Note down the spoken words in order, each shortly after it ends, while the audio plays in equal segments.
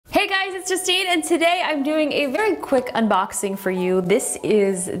it's Justine, and today I'm doing a very quick unboxing for you. This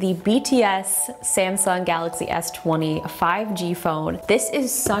is the BTS Samsung Galaxy S20 5G phone. This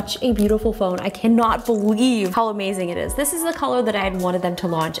is such a beautiful phone. I cannot believe how amazing it is. This is the color that I had wanted them to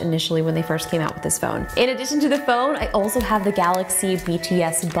launch initially when they first came out with this phone. In addition to the phone, I also have the Galaxy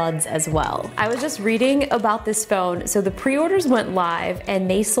BTS buds as well. I was just reading about this phone. So the pre-orders went live and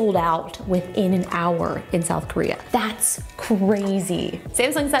they sold out within an hour in South Korea. That's crazy.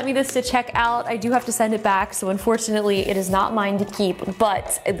 Samsung sent me this to check out. I do have to send it back, so unfortunately it is not mine to keep,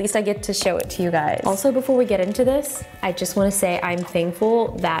 but at least I get to show it to you guys. Also, before we get into this, I just want to say I'm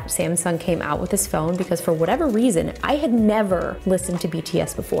thankful that Samsung came out with this phone because for whatever reason, I had never listened to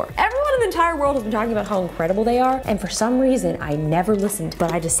BTS before. Everyone in the entire world has been talking about how incredible they are, and for some reason I never listened,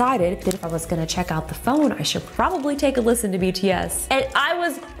 but I decided that if I was gonna check out the phone, I should probably take a listen to BTS. And I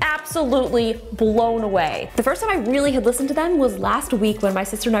was absolutely blown away. The first time I really had listened to them was last week when my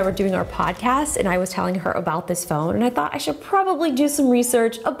sister and I were doing our podcast and I was telling her about this phone, and I thought I should probably do some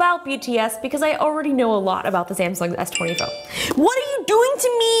research about BTS because I already know a lot about the Samsung S20 phone. What are you doing to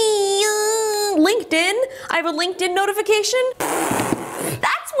me? LinkedIn? I have a LinkedIn notification?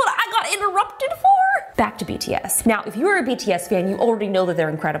 That's what I got interrupted for? Back to BTS. Now, if you're a BTS fan, you already know that they're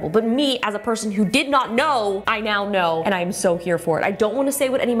incredible, but me, as a person who did not know, I now know, and I'm so here for it. I don't want to say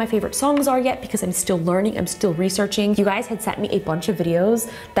what any of my favorite songs are yet because I'm still learning, I'm still researching. You guys had sent me a bunch of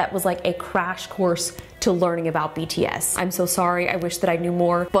videos that was like a crash course to learning about BTS. I'm so sorry, I wish that I knew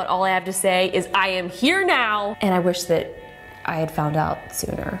more, but all I have to say is I am here now, and I wish that I had found out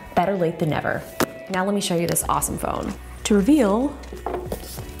sooner. Better late than never. Now let me show you this awesome phone. To reveal,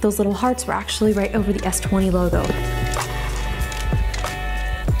 those little hearts were actually right over the S20 logo.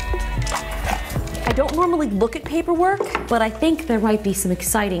 I don't normally look at paperwork, but I think there might be some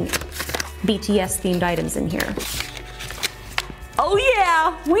exciting BTS themed items in here. Oh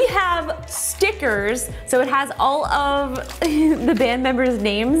yeah, we have stickers. So it has all of the band members'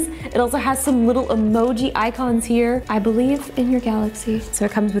 names. It also has some little emoji icons here, I believe, in your Galaxy. So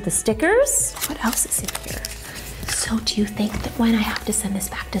it comes with the stickers. What else is in here? So do you think that when I have to send this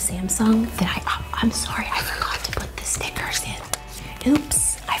back to Samsung, that I'm sorry, I forgot to put the stickers in.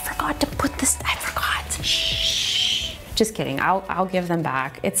 Oops, I forgot to put this, I forgot. Shh. Just kidding, I'll give them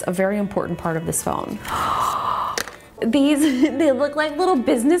back. It's a very important part of this phone. These, they look like little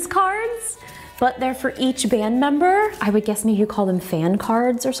business cards, but they're for each band member. I would guess maybe you call them fan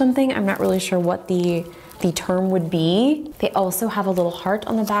cards or something. I'm not really sure what the term would be. They also have a little heart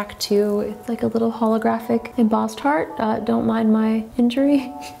on the back too. It's like a little holographic embossed heart. Don't mind my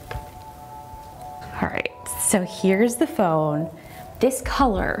injury. All right, so here's the phone. This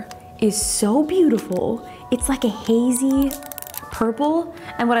color is so beautiful. It's like a hazy purple,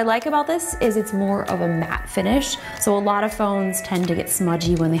 and what I like about this is it's more of a matte finish. So a lot of phones tend to get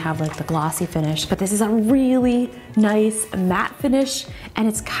smudgy when they have like the glossy finish, but this is a really nice matte finish, and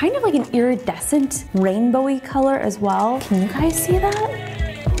it's kind of like an iridescent rainbowy color as well. Can you guys see that?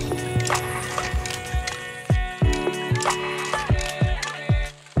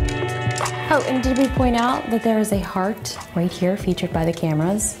 Oh, and did we point out that there is a heart right here featured by the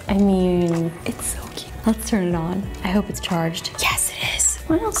cameras? I mean, it's so cute. Let's turn it on. I hope it's charged. Yes, it is.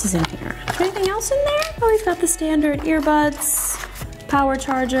 What else is in here? Is there anything else in there? Oh, we've got the standard earbuds, power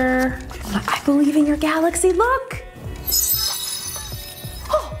charger. I believe in your Galaxy, look.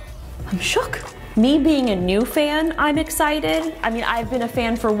 Oh, I'm shook. Me being a new fan, I'm excited. I mean, I've been a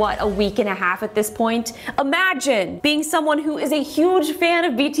fan for what, a week and a half at this point? Imagine being someone who is a huge fan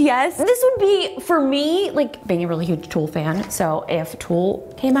of BTS. This would be, for me, like being a really huge Tool fan. So if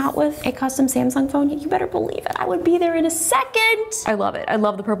Tool came out with a custom Samsung phone, you better believe it. I would be there in a second. I love it. I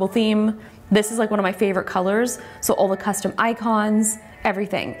love the purple theme. This is like one of my favorite colors. So all the custom icons,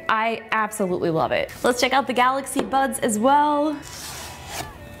 everything. I absolutely love it. Let's check out the Galaxy Buds as well.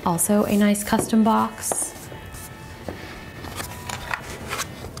 Also a nice custom box.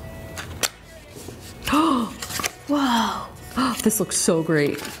 Oh, wow. Oh, this looks so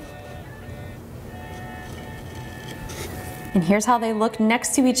great. And here's how they look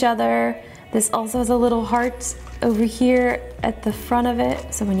next to each other. This also has a little heart over here at the front of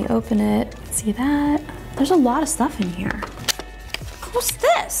it. So when you open it, see that? There's a lot of stuff in here. What's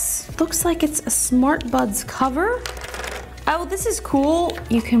this? Looks like it's a Smart Buds cover. Oh, this is cool.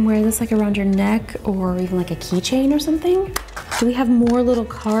 You can wear this like around your neck or even like a keychain or something. Do we have more little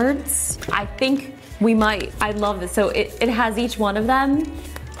cards? I think we might. I love this. So it has each one of them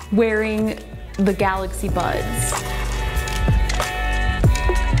wearing the Galaxy Buds.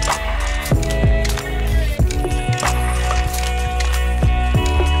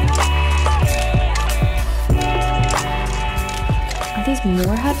 these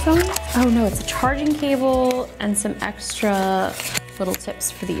more headphones? Oh no, it's a charging cable and some extra little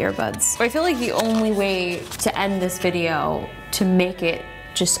tips for the earbuds. I feel like the only way to end this video, to make it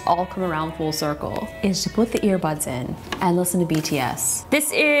just all come around full circle, is to put the earbuds in and listen to BTS.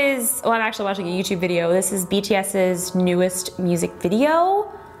 This is, I'm actually watching a YouTube video. This is BTS's newest music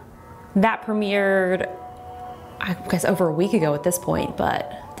video that premiered, I guess, over a week ago at this point,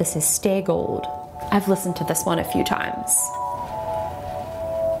 but this is Stay Gold. I've listened to this one a few times.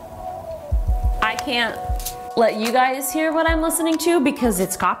 I can't let you guys hear what I'm listening to because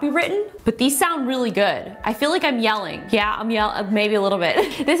it's copywritten, but these sound really good. I feel like I'm yelling. Yeah, I'm yelling, maybe a little bit.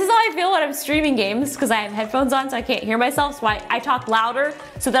 This is how I feel when I'm streaming games because I have headphones on so I can't hear myself, so I talk louder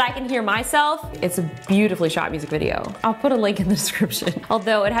so that I can hear myself. It's a beautifully shot music video. I'll put a link in the description.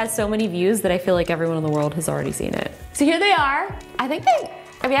 Although it has so many views that I feel like everyone in the world has already seen it. So here they are. I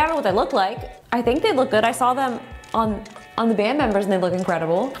don't know what they look like. I think they look good. I saw them on the band members and they look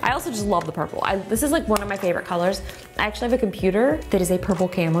incredible. I also just love the purple. This is like one of my favorite colors. I actually have a computer that is a purple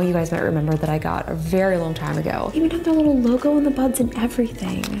camo. You guys might remember that I got a very long time ago. Even have their little logo in the buds and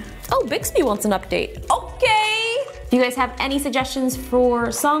everything. Oh, Bixby wants an update. Okay. If you guys have any suggestions for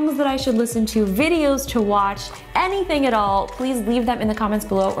songs that I should listen to, videos to watch, anything at all, please leave them in the comments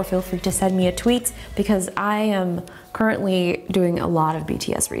below or feel free to send me a tweet because I am currently doing a lot of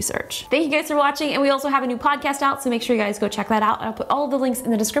BTS research. Thank you guys for watching, and we also have a new podcast out, so make sure you guys go check that out. I'll put all of the links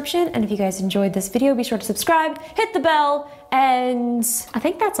in the description, and if you guys enjoyed this video, be sure to subscribe, hit the bell, and I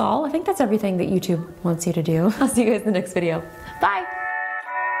think that's all. I think that's everything that YouTube wants you to do. I'll see you guys in the next video. Bye!